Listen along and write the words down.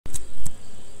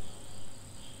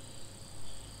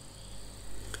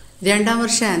രണ്ടാം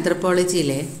വർഷ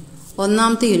ആന്ത്രപ്പോളജിയിലെ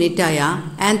ഒന്നാമത്തെ യൂണിറ്റായ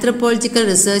anthropological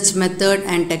research method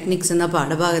and techniques എന്ന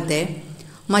പാഠഭാഗത്തെ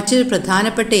മറ്റൊരു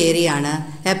പ്രധാനപ്പെട്ട ഏരിയയാണ്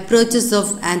അപ്രോച്ചസ്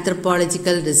ഓഫ്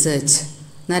ആന്ത്രപ്പോളജിക്കൽ റിസർച്ച്,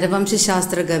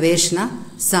 നരവംശശാസ്ത്ര ഗവേഷണ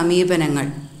സമീപനങ്ങൾ.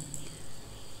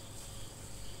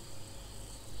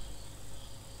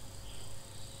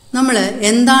 നമ്മൾ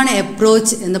എന്താണ്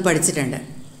അപ്രോച്ച് എന്ന് പഠിച്ചിട്ടുണ്ട്,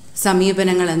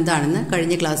 സമീപനങ്ങൾ എന്താണെന്ന്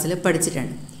കഴിഞ്ഞ ക്ലാസ്സിൽ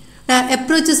പഠിച്ചിട്ടുണ്ട്.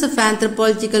 അപ്രോച്ചസ് ഓഫ്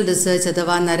ആന്ത്രപ്പോളജിക്കൽ റിസർച്ച്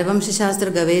അഥവാ നരവംശശാസ്ത്ര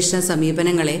ഗവേഷണ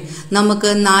സമീപനങ്ങളെ നമുക്ക്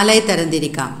നാലായി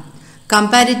തരംതിരിക്കാം.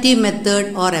 Comparative method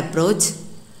or approach,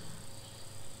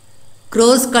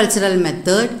 cross cultural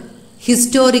method,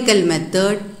 historical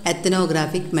method,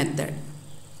 ethnographic method.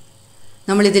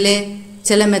 നമ്മളിതിലെ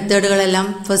ചില മെത്തേഡുകളെല്ലാം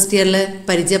ഫസ്റ്റ് ഇയറിൽ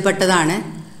പരിചയപ്പെട്ടതാണ്.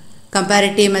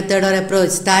 കമ്പാരിറ്റീവ് മെത്തേഡ് ഓർ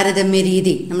അപ്രോച്ച്, താരതമ്യ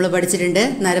രീതി നമ്മൾ പഠിച്ചിട്ടുണ്ട്.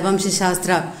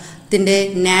 നരവംശശാസ്ത്രത്തിൻ്റെ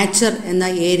നാച്ചർ എന്ന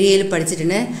ഏരിയയിൽ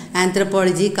പഠിച്ചിട്ടുണ്ട്.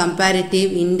 Anthropology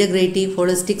comparative, integrative,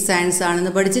 holistic science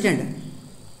ആണെന്ന് പഠിച്ചിട്ടുണ്ട്.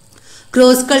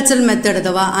 ക്രോസ് കൾച്ചറൽ മെത്തേഡ്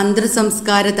അഥവാ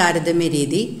അന്തർസംസ്കാര താരതമ്യ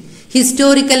രീതി,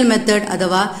 ഹിസ്റ്റോറിക്കൽ മെത്തേഡ്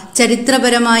അഥവാ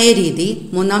ചരിത്രപരമായ രീതി,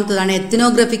 മൂന്നാമത്തതാണ്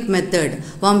എത്നോഗ്രഫിക് മെത്തേഡ്,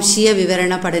 വംശീയ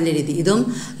വിവരണ പഠന രീതി. ഇതും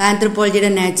ആന്ത്രപ്പോളജിയുടെ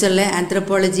നാച്ചറിലെ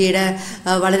ആന്ത്രപ്പോളജിയുടെ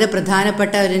വളരെ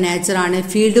പ്രധാനപ്പെട്ട ഒരു നാച്ചറാണ്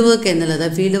ഫീൽഡ് വർക്ക് എന്നുള്ളത്.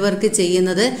 ഫീൽഡ് വർക്ക്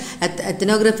ചെയ്യുന്നത്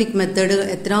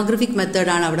എത്നോഗ്രഫിക്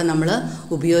മെത്തേഡാണ് അവിടെ നമ്മൾ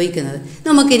ഉപയോഗിക്കുന്നത്.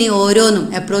 നമുക്കിനി ഓരോന്നും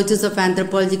അപ്രോച്ചസ് ഓഫ്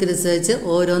ആന്ത്രപ്പോളജിക്കൽ റിസർച്ച്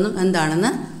ഓരോന്നും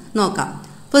എന്താണെന്ന് നോക്കാം.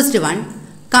 First one,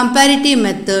 comparative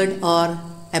method or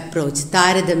approach,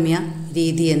 താരതമ്യ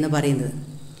രീതി എന്ന് പറയുന്നത്.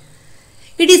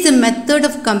 It is A method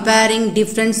of comparing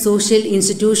different social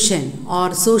institution or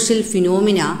social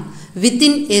phenomena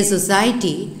within A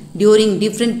society during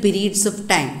different periods of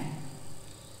time.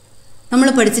 നമ്മൾ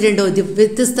പഠിച്ചിട്ടുണ്ടോ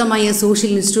വ്യത്യസ്തമായ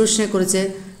സോഷ്യൽ ഇൻസ്റ്റിറ്റ്യൂഷനെ കുറിച്ച്?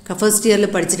 ഫസ്റ്റ് ഇയറിൽ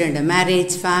പഠിച്ചിട്ടുണ്ട്.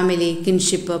 Marriage, family,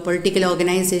 kinship, political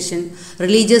organisation,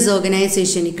 religious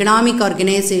organisation, economic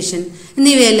organisation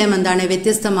എന്നിവയെല്ലാം എന്താണ്?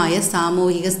 വ്യത്യസ്തമായ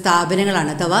സാമൂഹിക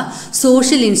സ്ഥാപനങ്ങളാണ് അഥവാ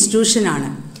സോഷ്യൽ ഇൻസ്റ്റിറ്റ്യൂഷനാണ്.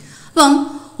 അപ്പം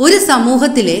ഒരു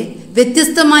സമൂഹത്തിലെ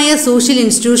വ്യത്യസ്തമായ സോഷ്യൽ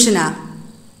ഇൻസ്റ്റിറ്റ്യൂഷനാ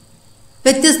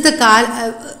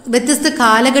വ്യത്യസ്ത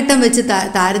കാലഘട്ടം വെച്ച്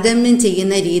താരതമ്യം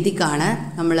ചെയ്യുന്ന രീതിക്കാണ്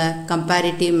നമ്മൾ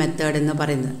കമ്പാരിറ്റീവ് മെത്തേഡ് എന്ന്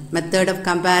പറയുന്നത്. Method of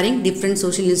comparing different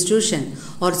social institution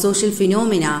or social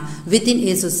phenomena within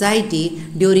A society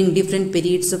during different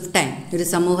periods of time. ഒരു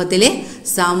സമൂഹത്തിലെ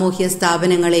സാമൂഹ്യ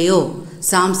സ്ഥാപനങ്ങളെയോ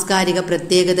സാംസ്കാരിക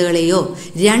പ്രത്യേകതകളെയോ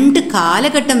രണ്ട്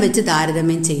കാലഘട്ടം വെച്ച്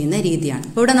താരതമ്യം ചെയ്യുന്ന രീതിയാണ്.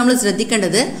 അപ്പോൾ ഇവിടെ നമ്മൾ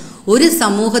ശ്രദ്ധിക്കേണ്ടത് ഒരു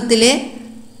സമൂഹത്തിലെ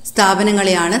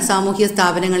സാമൂഹ്യ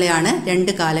സ്ഥാപനങ്ങളെയാണ് രണ്ട്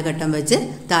കാലഘട്ടം വെച്ച്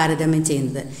താരതമ്യം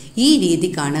ചെയ്യുന്നത്. ഈ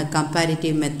രീതിക്കാണ്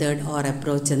കമ്പാരിറ്റീവ് മെത്തേഡ് ഓർ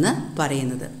അപ്രോച്ച് എന്ന്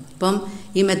പറയുന്നത്. അപ്പം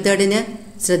ഈ മെത്തേഡിന്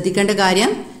ശ്രദ്ധിക്കേണ്ട കാര്യം,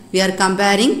 V are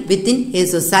comparing within A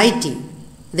society.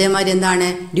 അതേമാതിരി എന്താണ്?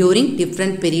 During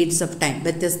different periods of time,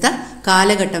 വ്യത്യസ്ത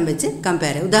കാലഘട്ടം വെച്ച്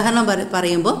കമ്പയർ. ഉദാഹരണം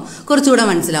പറയുമ്പോൾ കുറച്ചുകൂടെ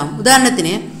മനസ്സിലാവും.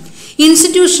 ഉദാഹരണത്തിന്,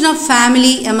 institution of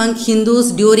family among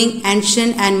Hindus during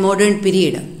ancient and modern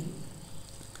period.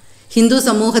 Hindu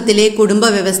സമൂഹത്തിലെ കുടുംബ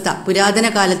വ്യവസ്ഥ പുരാതന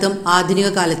കാലത്തും ആധുനിക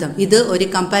കാലത്തും, ഇത് ഒരു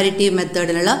കമ്പാരിറ്റീവ്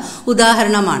മെത്തേഡിനുള്ള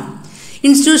ഉദാഹരണമാണ്.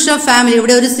 ഇൻസ്റ്റിറ്റ്യൂഷൻ ഓഫ് ഫാമിലി,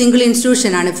 ഇവിടെ ഒരു സിംഗിൾ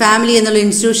ഇൻസ്റ്റിറ്റ്യൂഷനാണ്. ഫാമിലി എന്നുള്ള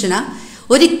ഇൻസ്റ്റിറ്റ്യൂഷനാണ്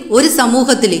ഒരു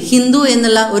സമൂഹത്തിൽ, ഹിന്ദു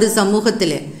എന്നുള്ള ഒരു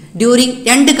സമൂഹത്തിൽ ഡ്യൂറിങ്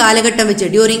രണ്ട് കാലഘട്ടം വെച്ച്,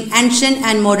 during ancient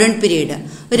and modern period,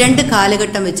 രണ്ട്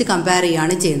കാലഘട്ടം വെച്ച് കമ്പയർ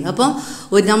ചെയ്യുകയാണ് ചെയ്യുന്നത്. അപ്പം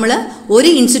നമ്മൾ ഒരു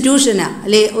ഇൻസ്റ്റിറ്റ്യൂഷന്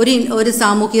അല്ലെ ഒരു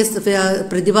സാമൂഹ്യ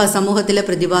സമൂഹത്തിലെ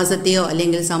പ്രതിഭാസത്തെയോ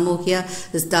അല്ലെങ്കിൽ സാമൂഹ്യ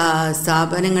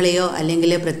സ്ഥാപനങ്ങളെയോ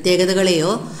അല്ലെങ്കിൽ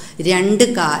പ്രത്യേകതകളെയോ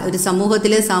ഒരു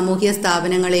സമൂഹത്തിലെ സാമൂഹ്യ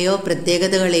സ്ഥാപനങ്ങളെയോ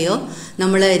പ്രത്യേകതകളെയോ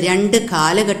നമ്മൾ രണ്ട്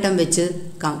കാലഘട്ടം വെച്ച്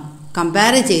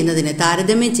കമ്പയർ ചെയ്യുന്നതിന്,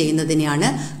 താരതമ്യം ചെയ്യുന്നതിനെയാണ്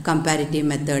കമ്പാരിറ്റീവ്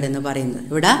മെത്തേഡ് എന്ന് പറയുന്നത്.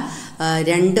 ഇവിടെ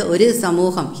ഒരു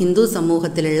സമൂഹം, ഹിന്ദു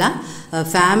സമൂഹത്തിലുള്ള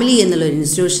ഫാമിലി എന്നുള്ള ഒരു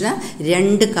ഇൻസ്റ്റിറ്റ്യൂഷന്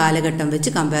രണ്ട് കാലഘട്ടം വെച്ച്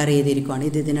കമ്പയർ ചെയ്തിരിക്കുകയാണ്.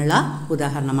 ഇതിനുള്ള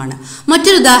ഉദാഹരണമാണ്.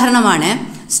 മറ്റൊരു ഉദാഹരണമാണ്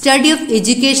study of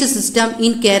education system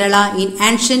in Kerala in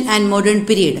ancient and modern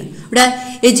period. ഇവിടെ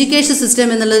എഡ്യൂക്കേഷൻ സിസ്റ്റം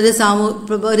എന്നുള്ളത്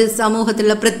ഒരു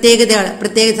സമൂഹത്തിലുള്ള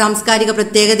പ്രത്യേക സാംസ്കാരിക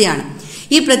പ്രത്യേകതയാണ്.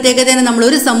 ഈ പ്രത്യേകതയെ നമ്മൾ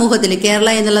ഒരു സമൂഹത്തിൽ, കേരള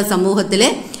എന്നുള്ള സമൂഹത്തിലെ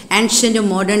ആൻഷ്യൻ്റ്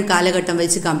മോഡേൺ കാലഘട്ടം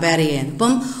വെച്ച് കമ്പയർ ചെയ്യാൻ.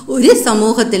 അപ്പം ഒരു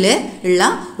സമൂഹത്തിൽ ഉള്ള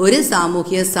ഒരു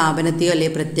സാമൂഹിക സ്ഥാപനത്തെയോ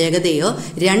അല്ലെങ്കിൽ പ്രത്യേകതയോ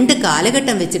രണ്ട്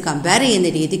കാലഘട്ടം വെച്ച് കമ്പയർ ചെയ്യുന്ന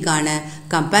രീതിക്കാണ്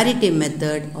കമ്പാരിറ്റീവ്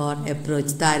മെത്തേഡ് ഓർ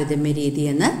അപ്രോച്ച്, താരതമ്യ രീതി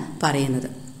എന്ന് പറയുന്നത്.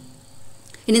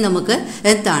 ഇനി നമുക്ക്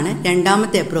എന്താണ്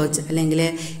രണ്ടാമത്തെ അപ്രോച്ച് അല്ലെങ്കിൽ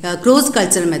ക്രോസ്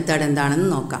കൾച്ചറൽ മെത്തേഡ് എന്താണെന്ന്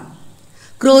നോക്കാം.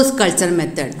 ക്രോസ് കൾച്ചറൽ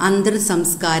മെത്തേഡ്, അന്തർ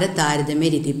സംസ്കാര താരതമ്യ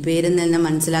രീതി. പേരിൽ നിന്ന്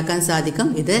മനസ്സിലാക്കാൻ സാധിക്കും,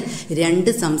 ഇത് രണ്ട്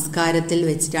സംസ്കാരത്തിൽ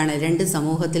വെച്ചിട്ടാണ്, രണ്ട്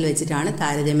സമൂഹത്തിൽ വെച്ചിട്ടാണ്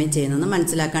താരതമ്യം ചെയ്യുന്നതെന്ന്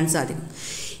മനസ്സിലാക്കാൻ സാധിക്കും.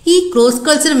 ഈ ക്രോസ്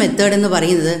കൾച്ചറൽ മെത്തേഡ് എന്ന്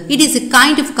പറയുന്നത് it is A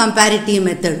kind of comparative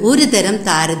method, ഒരു തരം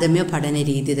താരതമ്യ പഠന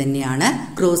രീതി തന്നെയാണ്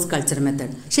ക്രോസ് കൾച്ചറൽ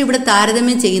മെത്തേഡ്. പക്ഷെ ഇവിടെ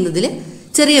താരതമ്യം ചെയ്യുന്നതിൽ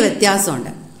ചെറിയ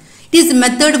വ്യത്യാസമുണ്ട്. It is a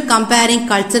method of comparing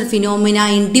cultural phenomena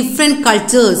in different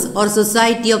cultures or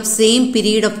society of same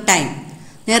period of time.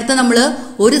 നേരത്തെ നമ്മൾ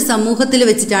ഒരു സമൂഹത്തിൽ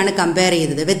വെച്ചിട്ടാണ് കമ്പയർ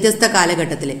ചെയ്തത്, വ്യത്യസ്ത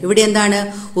കാലഘട്ടത്തിൽ. ഇവിടെ എന്താണ്,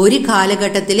 ഒരു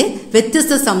കാലഘട്ടത്തിൽ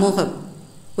വ്യത്യസ്ത സമൂഹം,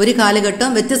 ഒരു കാലഘട്ടം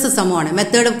വ്യത്യസ്ത സമൂഹമാണ്.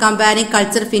 Method of comparing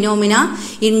culture phenomena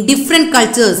in different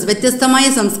cultures, വ്യത്യസ്തമായ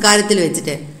സംസ്കാരത്തിൽ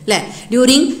വെച്ചിട്ട് അല്ലെ,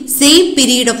 during same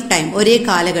period of time, ഒരേ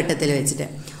കാലഘട്ടത്തിൽ വെച്ചിട്ട്.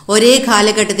 ഒരേ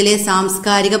കാലഘട്ടത്തിലെ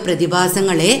സാംസ്കാരിക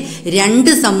പ്രതിഭാസങ്ങളെ രണ്ട്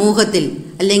സമൂഹത്തിൽ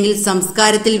അല്ലെങ്കിൽ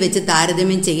സംസ്കാരത്തിൽ വെച്ച്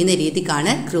താരതമ്യം ചെയ്യുന്ന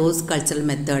രീതിക്കാണ് ക്രോസ് കൾച്ചറൽ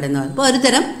മെത്തേഡ് എന്ന് പറയുന്നത്. അപ്പോൾ ഒരു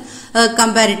തരം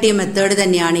കമ്പാരിറ്റീവ് മെത്തേഡ്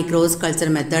തന്നെയാണ് ഈ ക്രോസ് കൾച്ചർ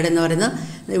മെത്തേഡ് എന്ന് പറയുന്നത്.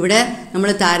 ഇവിടെ നമ്മൾ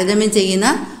താരതമ്യം ചെയ്യുന്ന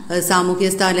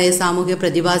സാമൂഹ്യ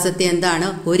പ്രതിഭാസത്തെ എന്താണ്,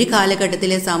 ഒരു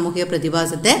കാലഘട്ടത്തിലെ സാമൂഹിക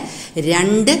പ്രതിഭാസത്തെ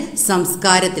രണ്ട്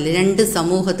സംസ്കാരത്തിൽ, രണ്ട്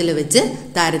സമൂഹത്തിൽ വെച്ച്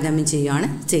താരതമ്യം ചെയ്യുകയാണ്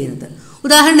ചെയ്യുന്നത്.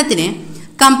 ഉദാഹരണത്തിന്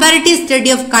comparative study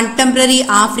of contemporary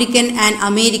African and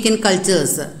American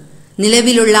cultures,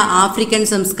 നിലവിലുള്ള ആഫ്രിക്കൻ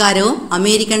സംസ്കാരവും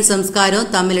അമേരിക്കൻ സംസ്കാരവും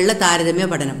തമ്മിലുള്ള താരതമ്യ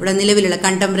പഠനം. ഇവിടെ നിലവിലുള്ള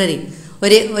കണ്ടംപററി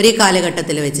ഒരേ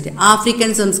കാലഘട്ടത്തിൽ വെച്ചിട്ട് ആഫ്രിക്കൻ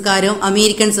സംസ്കാരവും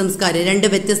അമേരിക്കൻ സംസ്കാരവും രണ്ട്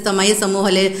വ്യത്യസ്തമായ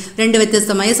രണ്ട്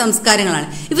വ്യത്യസ്തമായ സംസ്കാരങ്ങളാണ്.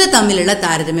 ഇവ തമ്മിലുള്ള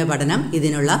താരതമ്യ പഠനം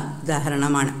ഇതിനുള്ള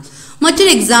ഉദാഹരണമാണ്.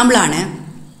 മറ്റൊരു എക്സാമ്പിളാണ്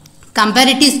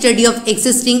comparative study of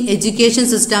existing education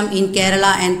system in Kerala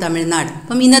and Tamil Nadu.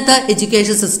 അപ്പം ഇന്നത്തെ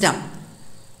എഡ്യൂക്കേഷൻ സിസ്റ്റം,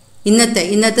 ഇന്നത്തെ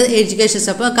എഡ്യൂക്കേഷൻ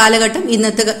സിസ്റ്റം കാലഘട്ടം,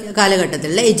 ഇന്നത്തെ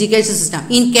കാലഘട്ടത്തിലുള്ള education system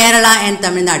in Kerala and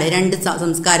Tamil Nadu, രണ്ട്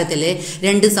സംസ്കാരത്തിലെ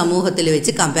രണ്ട് സമൂഹത്തിൽ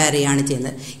വെച്ച് കമ്പയർ ചെയ്യുകയാണ്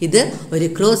ചെയ്യുന്നത്. ഇത് ഒരു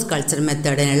ക്രോസ് കൾച്ചർ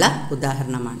മെത്തേഡിനുള്ള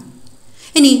ഉദാഹരണമാണ്.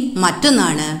 ഇനി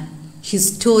മറ്റൊന്നാണ്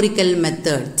ഹിസ്റ്റോറിക്കൽ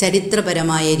മെത്തേഡ്,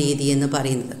 ചരിത്രപരമായ രീതി എന്ന്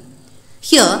പറയുന്നത്.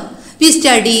 Here we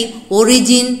study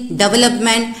origin,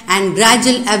 development and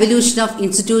gradual evolution of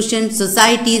institutions,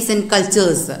 societies and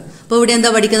cultures. അപ്പോൾ ഇവിടെ എന്താ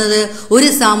പഠിക്കുന്നത്, ഒരു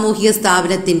സാമൂഹിക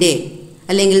സ്ഥാപനത്തിൻ്റെ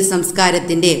അല്ലെങ്കിൽ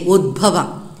സംസ്കാരത്തിൻ്റെ ഉദ്ഭവം,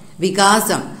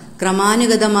 വികാസം,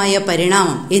 ക്രമാനുഗതമായ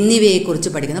പരിണാമം എന്നിവയെക്കുറിച്ച്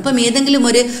പഠിക്കുന്നത്. അപ്പം ഏതെങ്കിലും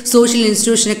ഒരു സോഷ്യൽ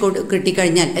ഇൻസ്റ്റിറ്റ്യൂഷനെ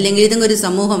കിട്ടിക്കഴിഞ്ഞാൽ, അല്ലെങ്കിൽ ഏതെങ്കിലും ഒരു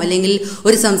സമൂഹം അല്ലെങ്കിൽ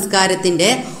ഒരു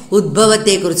സംസ്കാരത്തിൻ്റെ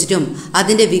ഉദ്ഭവത്തെക്കുറിച്ചിട്ടും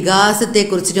അതിൻ്റെ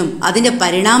വികാസത്തെക്കുറിച്ചിട്ടും അതിൻ്റെ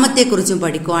പരിണാമത്തെക്കുറിച്ചും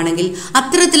പഠിക്കുകയാണെങ്കിൽ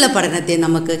അത്തരത്തിലുള്ള പഠനത്തെ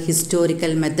നമുക്ക്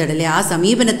ഹിസ്റ്റോറിക്കൽ മെത്തേഡ്, അല്ലെങ്കിൽ ആ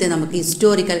സമീപനത്തെ നമുക്ക്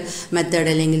ഹിസ്റ്റോറിക്കൽ മെത്തേഡ്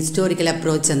അല്ലെങ്കിൽ ഹിസ്റ്റോറിക്കൽ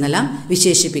അപ്രോച്ച് എന്നെല്ലാം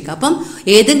വിശേഷിപ്പിക്കാം. അപ്പം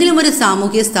ഏതെങ്കിലും ഒരു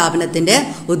സാമൂഹിക സ്ഥാപനത്തിൻ്റെ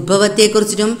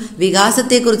ഉദ്ഭവത്തെക്കുറിച്ചിട്ടും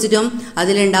വികാസത്തെക്കുറിച്ചിട്ടും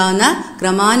അതിലുണ്ടാകുന്ന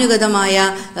ക്രമാനുഗതമായ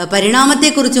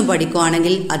പരിണാമത്തെക്കുറിച്ചും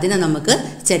പഠിക്കുകയാണെങ്കിൽ അതിനെ നമുക്ക്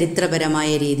ചരിത്രപരമായ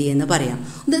രീതി എന്ന് പറയാം.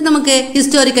 നമുക്ക്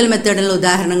ഹിസ്റ്റോറിക്കൽ മെത്തേഡിലുള്ള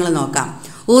ഉദാഹരണങ്ങൾ നോക്കാം.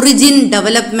 Origin,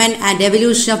 development and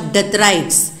evolution of death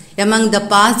rites among the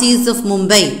Parsis of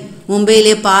Mumbai.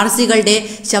 മുംബൈയിലെ പാർസികളുടെ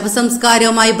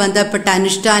ശവസംസ്കാരവുമായി ബന്ധപ്പെട്ട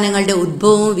അനുഷ്ഠാനങ്ങളുടെ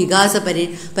ഉദ്ഭവവും വികാസ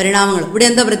പരിണാമങ്ങളും. ഇവിടെ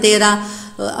എന്താ പ്രത്യേകത,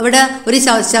 അവിടെ ഒരു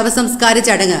ശവസംസ്കാര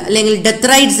ചടങ്ങ് അല്ലെങ്കിൽ ഡെത്ത്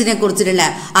റൈറ്റ്സിനെ കുറിച്ചിട്ടുള്ള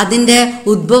അതിൻ്റെ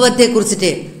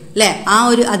ഉദ്ഭവത്തെക്കുറിച്ചിട്ട് അല്ലെ, ആ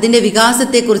ഒരു അതിൻ്റെ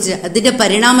വികാസത്തെക്കുറിച്ച് അതിൻ്റെ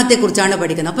പരിണാമത്തെക്കുറിച്ചാണ്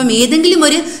പഠിക്കുന്നത്. അപ്പം ഏതെങ്കിലും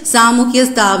ഒരു സാമൂഹ്യ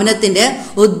സ്ഥാപനത്തിൻ്റെ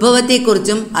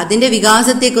ഉദ്ഭവത്തെക്കുറിച്ചും അതിൻ്റെ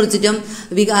വികാസത്തെക്കുറിച്ചിട്ടും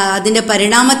അതിൻ്റെ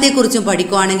പരിണാമത്തെക്കുറിച്ചും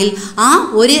പഠിക്കുകയാണെങ്കിൽ ആ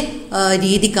ഒരു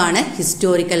രീതിക്കാണ്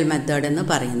ഹിസ്റ്റോറിക്കൽ മെത്തേഡ് എന്ന്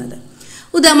പറയുന്നത്.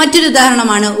 മറ്റൊരു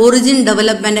ഉദാഹരണമാണ് origin,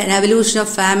 development and evolution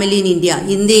of family in India.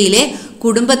 ഇന്ത്യയിലെ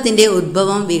കുടുംബത്തിൻ്റെ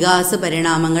ഉദ്ഭവം, വികാസ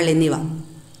പരിണാമങ്ങൾ എന്നിവ.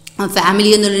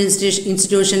 ഫാമിലി എന്നുള്ള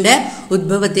ഇൻസ്റ്റിറ്റ്യൂഷൻ്റെ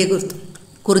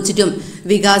ഉദ്ഭവത്തെക്കുറിച്ചിട്ടും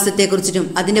വികാസത്തെക്കുറിച്ചിട്ടും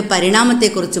അതിൻ്റെ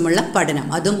പരിണാമത്തെക്കുറിച്ചുമുള്ള പഠനം,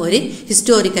 അതും ഒരു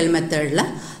ഹിസ്റ്റോറിക്കൽ മെത്തേഡിലുള്ള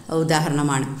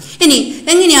ഉദാഹരണമാണ്. ഇനി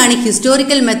എങ്ങനെയാണ്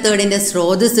ഹിസ്റ്റോറിക്കൽ മെത്തേഡിൻ്റെ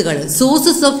സ്രോതസ്സുകൾ,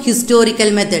 സോഴ്സസ് ഓഫ് ഹിസ്റ്റോറിക്കൽ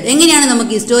മെത്തേഡ്, എങ്ങനെയാണ്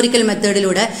നമുക്ക് ഹിസ്റ്റോറിക്കൽ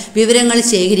മെത്തേഡിലൂടെ വിവരങ്ങൾ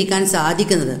ശേഖരിക്കാൻ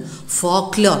സാധിക്കുന്നത്?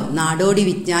 ഫോക്ലോർ, നാടോടി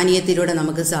വിജ്ഞാനീയത്തിലൂടെ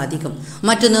നമുക്ക് സാധിക്കും.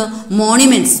 മറ്റൊന്ന്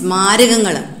മോണിമെന്റ്സ്,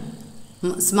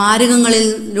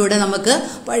 സ്മാരകങ്ങളിലൂടെ നമുക്ക്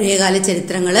പഴയകാല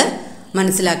ചരിത്രങ്ങൾ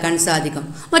മനസ്സിലാക്കാൻ സാധിക്കും.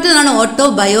 മറ്റൊന്നാണ്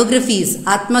ഓട്ടോബയോഗ്രഫീസ്,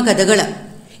 ആത്മകഥകൾ,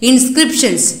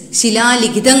 ഇൻസ്ക്രിപ്ഷൻസ്,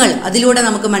 ശിലാലിഖിതങ്ങൾ, അതിലൂടെ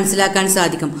നമുക്ക് മനസ്സിലാക്കാൻ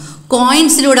സാധിക്കും.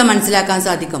 കോയിൻസിലൂടെ മനസ്സിലാക്കാൻ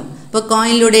സാധിക്കും. ഇപ്പോൾ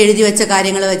കോയിനിലൂടെ എഴുതി വെച്ച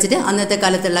കാര്യങ്ങൾ വെച്ചിട്ട് അന്നത്തെ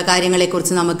കാലത്തുള്ള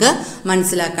കാര്യങ്ങളെക്കുറിച്ച് നമുക്ക്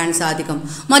മനസ്സിലാക്കാൻ സാധിക്കും.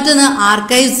 മറ്റൊന്ന്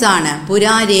ആർക്കൈവ്സ് ആണ്,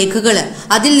 പുരാരേഖകൾ,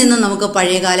 അതിൽ നിന്നും നമുക്ക്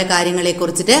പഴയകാല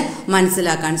കാര്യങ്ങളെക്കുറിച്ചിട്ട്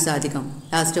മനസ്സിലാക്കാൻ സാധിക്കും.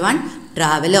 ലാസ്റ്റ് വൺ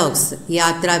ട്രാവലോഗ്സ്,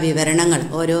 യാത്രാ വിവരണങ്ങൾ,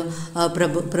 ഓരോ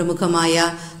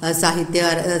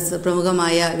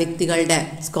പ്രമുഖമായ വ്യക്തികളുടെ,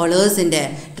 സ്കോളേഴ്സിൻ്റെ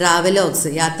ട്രാവലോഗ്സ്,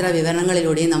 യാത്രാ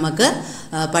വിവരണങ്ങളിലൂടെയും നമുക്ക്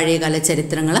പഴയകാല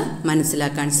ചരിത്രങ്ങൾ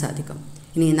മനസ്സിലാക്കാൻ സാധിക്കും.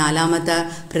 ഇനി നാലാമത്തെ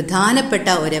പ്രധാനപ്പെട്ട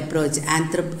ഒരു അപ്രോച്ച്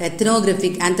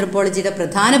ആന്ത്രപ്പോളജിയുടെ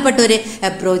പ്രധാനപ്പെട്ട ഒരു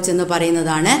അപ്രോച്ച് എന്ന്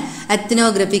പറയുന്നതാണ്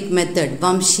എത്നോഗ്രഫിക് മെത്തേഡ്,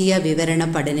 വംശീയ വിവരണ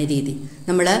പഠന രീതി.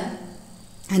 നമ്മൾ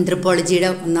ആന്ത്രപ്പോളജിയുടെ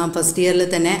ഫസ്റ്റ് ഇയറിൽ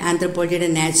തന്നെ ആന്ത്രപ്പോളജിയുടെ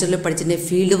നാച്ചുറൽ പഠിച്ചിട്ടുണ്ട്.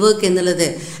 ഫീൽഡ് വർക്ക് എന്നുള്ളത്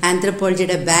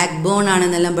ആന്ത്രപ്പോളജിയുടെ ബാക്ക് ബോൺ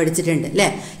ആണെന്നെല്ലാം പഠിച്ചിട്ടുണ്ട് അല്ലേ.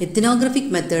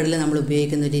 എത്നോഗ്രഫിക് മെത്തേഡിൽ നമ്മൾ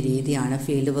ഉപയോഗിക്കുന്ന ഒരു രീതിയാണ്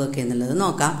ഫീൽഡ് വർക്ക് എന്നുള്ളത്.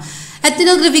 നോക്കാം.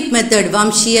 എത്നോഗ്രഫിക് മെത്തേഡ്,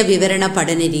 വംശീയ വിവരണ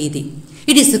പഠന രീതി.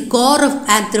 It is A core of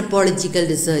anthropological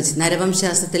research.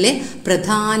 നരവംശാസ്ത്രത്തിലെ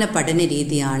പ്രധാന പഠന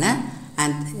രീതിയാണ്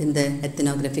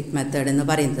എത്നോഗ്രഫിക് മെത്തേഡ് എന്ന്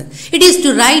പറയുന്നത്. It is to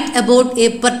write about A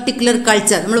particular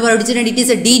culture. നമ്മൾ പഠിച്ചിട്ടുണ്ട്, it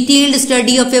is A detailed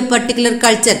study of A particular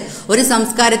culture. ഒരു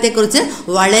സംസ്കാരത്തെക്കുറിച്ച്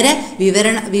വളരെ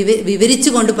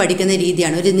വിവരിച്ചുകൊണ്ട് പഠിക്കുന്ന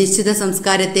രീതിയാണ്. ഒരു നിശ്ചിത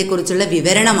സംസ്കാരത്തെക്കുറിച്ചുള്ള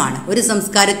വിവരണമാണ്. ഒരു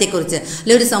സംസ്കാരത്തെക്കുറിച്ച്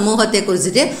അല്ലെങ്കിൽ ഒരു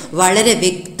സമൂഹത്തെക്കുറിച്ചിട്ട് വളരെ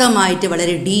വ്യക്തമായിട്ട്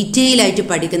വളരെ ഡീറ്റെയിൽ ആയിട്ട്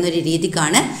പഠിക്കുന്ന ഒരു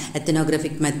രീതിക്കാണ്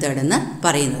എത്നോഗ്രഫിക് മെത്തേഡ് എന്ന്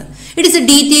പറയുന്നത്. It is A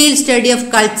detailed study of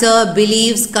culture,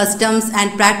 beliefs, customs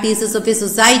and practices of A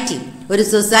society. ഒരു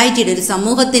സൊസൈറ്റിയുടെ, ഒരു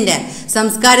സമൂഹത്തിന്റെ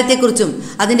സംസ്കാരത്തെക്കുറിച്ചും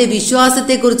അതിന്റെ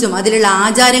വിശ്വാസത്തെക്കുറിച്ചും അതിലുള്ള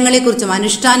ആചാരങ്ങളെക്കുറിച്ചും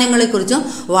അനുഷ്ഠാനങ്ങളെക്കുറിച്ചും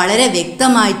വളരെ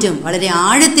വ്യക്തമായിട്ടും വളരെ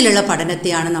ആഴത്തിലുള്ള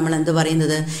പഠനത്തെയാണ് നമ്മൾ എന്ത്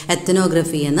പറയുന്നത്,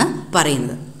 എത്നോഗ്രഫി എന്ന്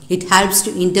പറയുന്നത്. It helps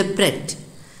to interpret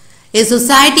A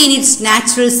society in its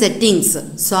natural settings.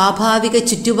 സ്വാഭാവിക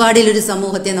ചുറ്റുപാടിൽ ഒരു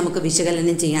സമൂഹത്തെ നമുക്ക്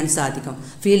വിശകലനം ചെയ്യാൻ സാധിക്കും.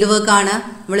 ഫീൽഡ് വർക്കാണ്.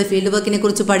 നമ്മൾ ഫീൽഡ് വർക്കിനെ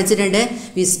കുറിച്ച് പഠിച്ചിട്ടുണ്ട്.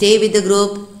 V stay with the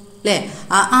group അല്ലേ.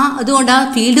 അതുകൊണ്ട് ആ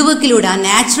ഫീൽഡ് വർക്കിലൂടെ ആ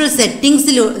നാച്ചുറൽ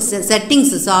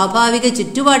സെറ്റിങ്സ് സ്വാഭാവിക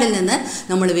ചുറ്റുപാടിൽ നിന്ന്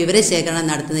നമ്മൾ വിവരശേഖരണം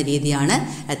നടത്തുന്ന രീതിയാണ്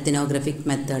എത്നോഗ്രഫിക്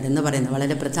മെത്തേഡ് എന്ന് പറയുന്നത്.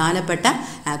 വളരെ പ്രധാനപ്പെട്ട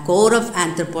കോർ ഓഫ്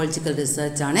ആന്ത്രപ്പോളജിക്കൽ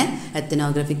റിസർച്ചാണ്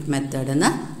എത്നോഗ്രഫിക് മെത്തേഡ്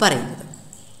എന്ന് പറയുന്നത്.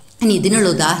 ഇനി ഇതിനുള്ള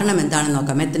ഉദാഹരണം എന്താണെന്ന്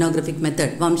നോക്കാം. എത്നോഗ്രഫിക്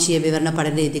മെത്തേഡ്, വംശീയ വിവരണ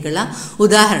പഠന രീതിക്കുള്ള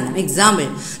ഉദാഹരണം. Example: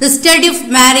 the study of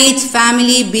marriage,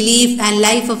 family, belief and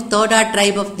life of തോഡ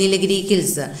tribe of Nilgiri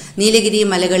hills. Nilgiri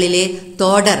മലകളിലെ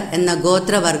തോഡർ എന്ന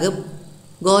ഗോത്രവർഗ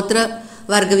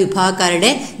വിഭാഗക്കാരുടെ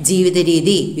ജീവിത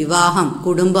രീതി, വിവാഹം,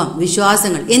 കുടുംബം,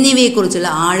 വിശ്വാസങ്ങൾ എന്നിവയെക്കുറിച്ചുള്ള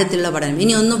ആഴത്തിലുള്ള പഠനം.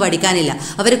 ഇനി ഒന്നും പഠിക്കാനില്ല,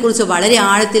 അവരെക്കുറിച്ച് വളരെ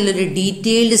ആഴത്തിലുള്ളൊരു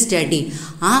ഡീറ്റെയിൽഡ് സ്റ്റഡി,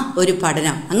 ആ ഒരു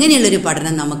പഠനം, അങ്ങനെയുള്ളൊരു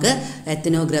പഠനം നമുക്ക്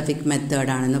എത്നോഗ്രഫിക്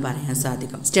മെത്തേഡാണെന്ന് പറയാൻ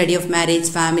സാധിക്കും. Study of marriage,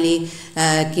 family,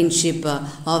 kinship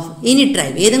of any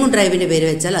tribe, ഏതെങ്കിലും ട്രൈബിൻ്റെ പേര്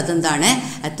വെച്ചാൽ അതെന്താണ്,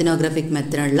 എത്നോഗ്രഫിക്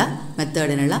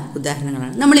മെത്തേഡിനുള്ള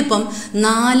ഉദാഹരണങ്ങളാണ്. നമ്മളിപ്പം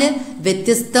 4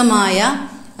 വ്യത്യസ്തമായ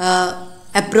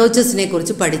അപ്രോച്ചസിനെ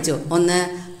കുറിച്ച് പഠിച്ചു. ഒന്ന്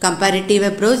കമ്പാരിറ്റീവ്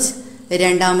അപ്രോച്ച്,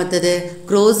 രണ്ടാമത്തത്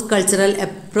ക്രോസ് കൾച്ചറൽ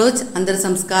അപ്രോച്ച്,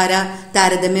 അന്തർസംസ്കാര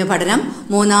താരതമ്യ പഠനം,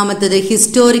 മൂന്നാമത്തത്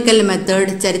ഹിസ്റ്റോറിക്കൽ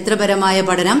മെത്തേഡ്, ചരിത്രപരമായ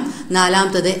പഠനം,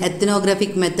 നാലാമത്തത്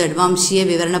എത്നോഗ്രഫിക് മെത്തേഡ്, വംശീയ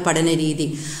വിവരണ പഠന രീതി.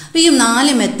 ഈ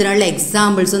 4 മെത്തേഡുള്ള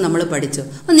എക്സാമ്പിൾസും നമ്മൾ പഠിച്ചു.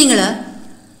 അപ്പം നിങ്ങൾ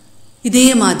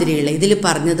ഇതേമാതിരിയുള്ള, ഇതിൽ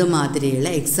പറഞ്ഞത് മാതിരിയുള്ള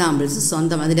എക്സാമ്പിൾസ്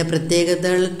സ്വന്തം അതിൻ്റെ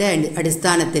പ്രത്യേകതകളുടെ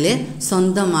അടിസ്ഥാനത്തിൽ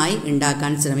സ്വന്തമായി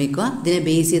ഉണ്ടാക്കാൻ ശ്രമിക്കുക. ഇതിനെ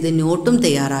ബേസ് ചെയ്ത് നോട്ടും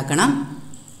തയ്യാറാക്കണം.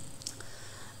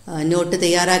 നോട്ട്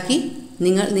തയ്യാറാക്കി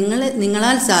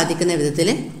നിങ്ങളാൽ സാധിക്കുന്ന വിധത്തിൽ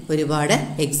ഒരുപാട്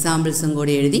എക്സാമ്പിൾസും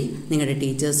കൂടി എഴുതി നിങ്ങളുടെ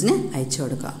ടീച്ചേഴ്സിന് അയച്ചു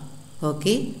കൊടുക്കുക.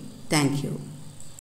 Okay, thank you.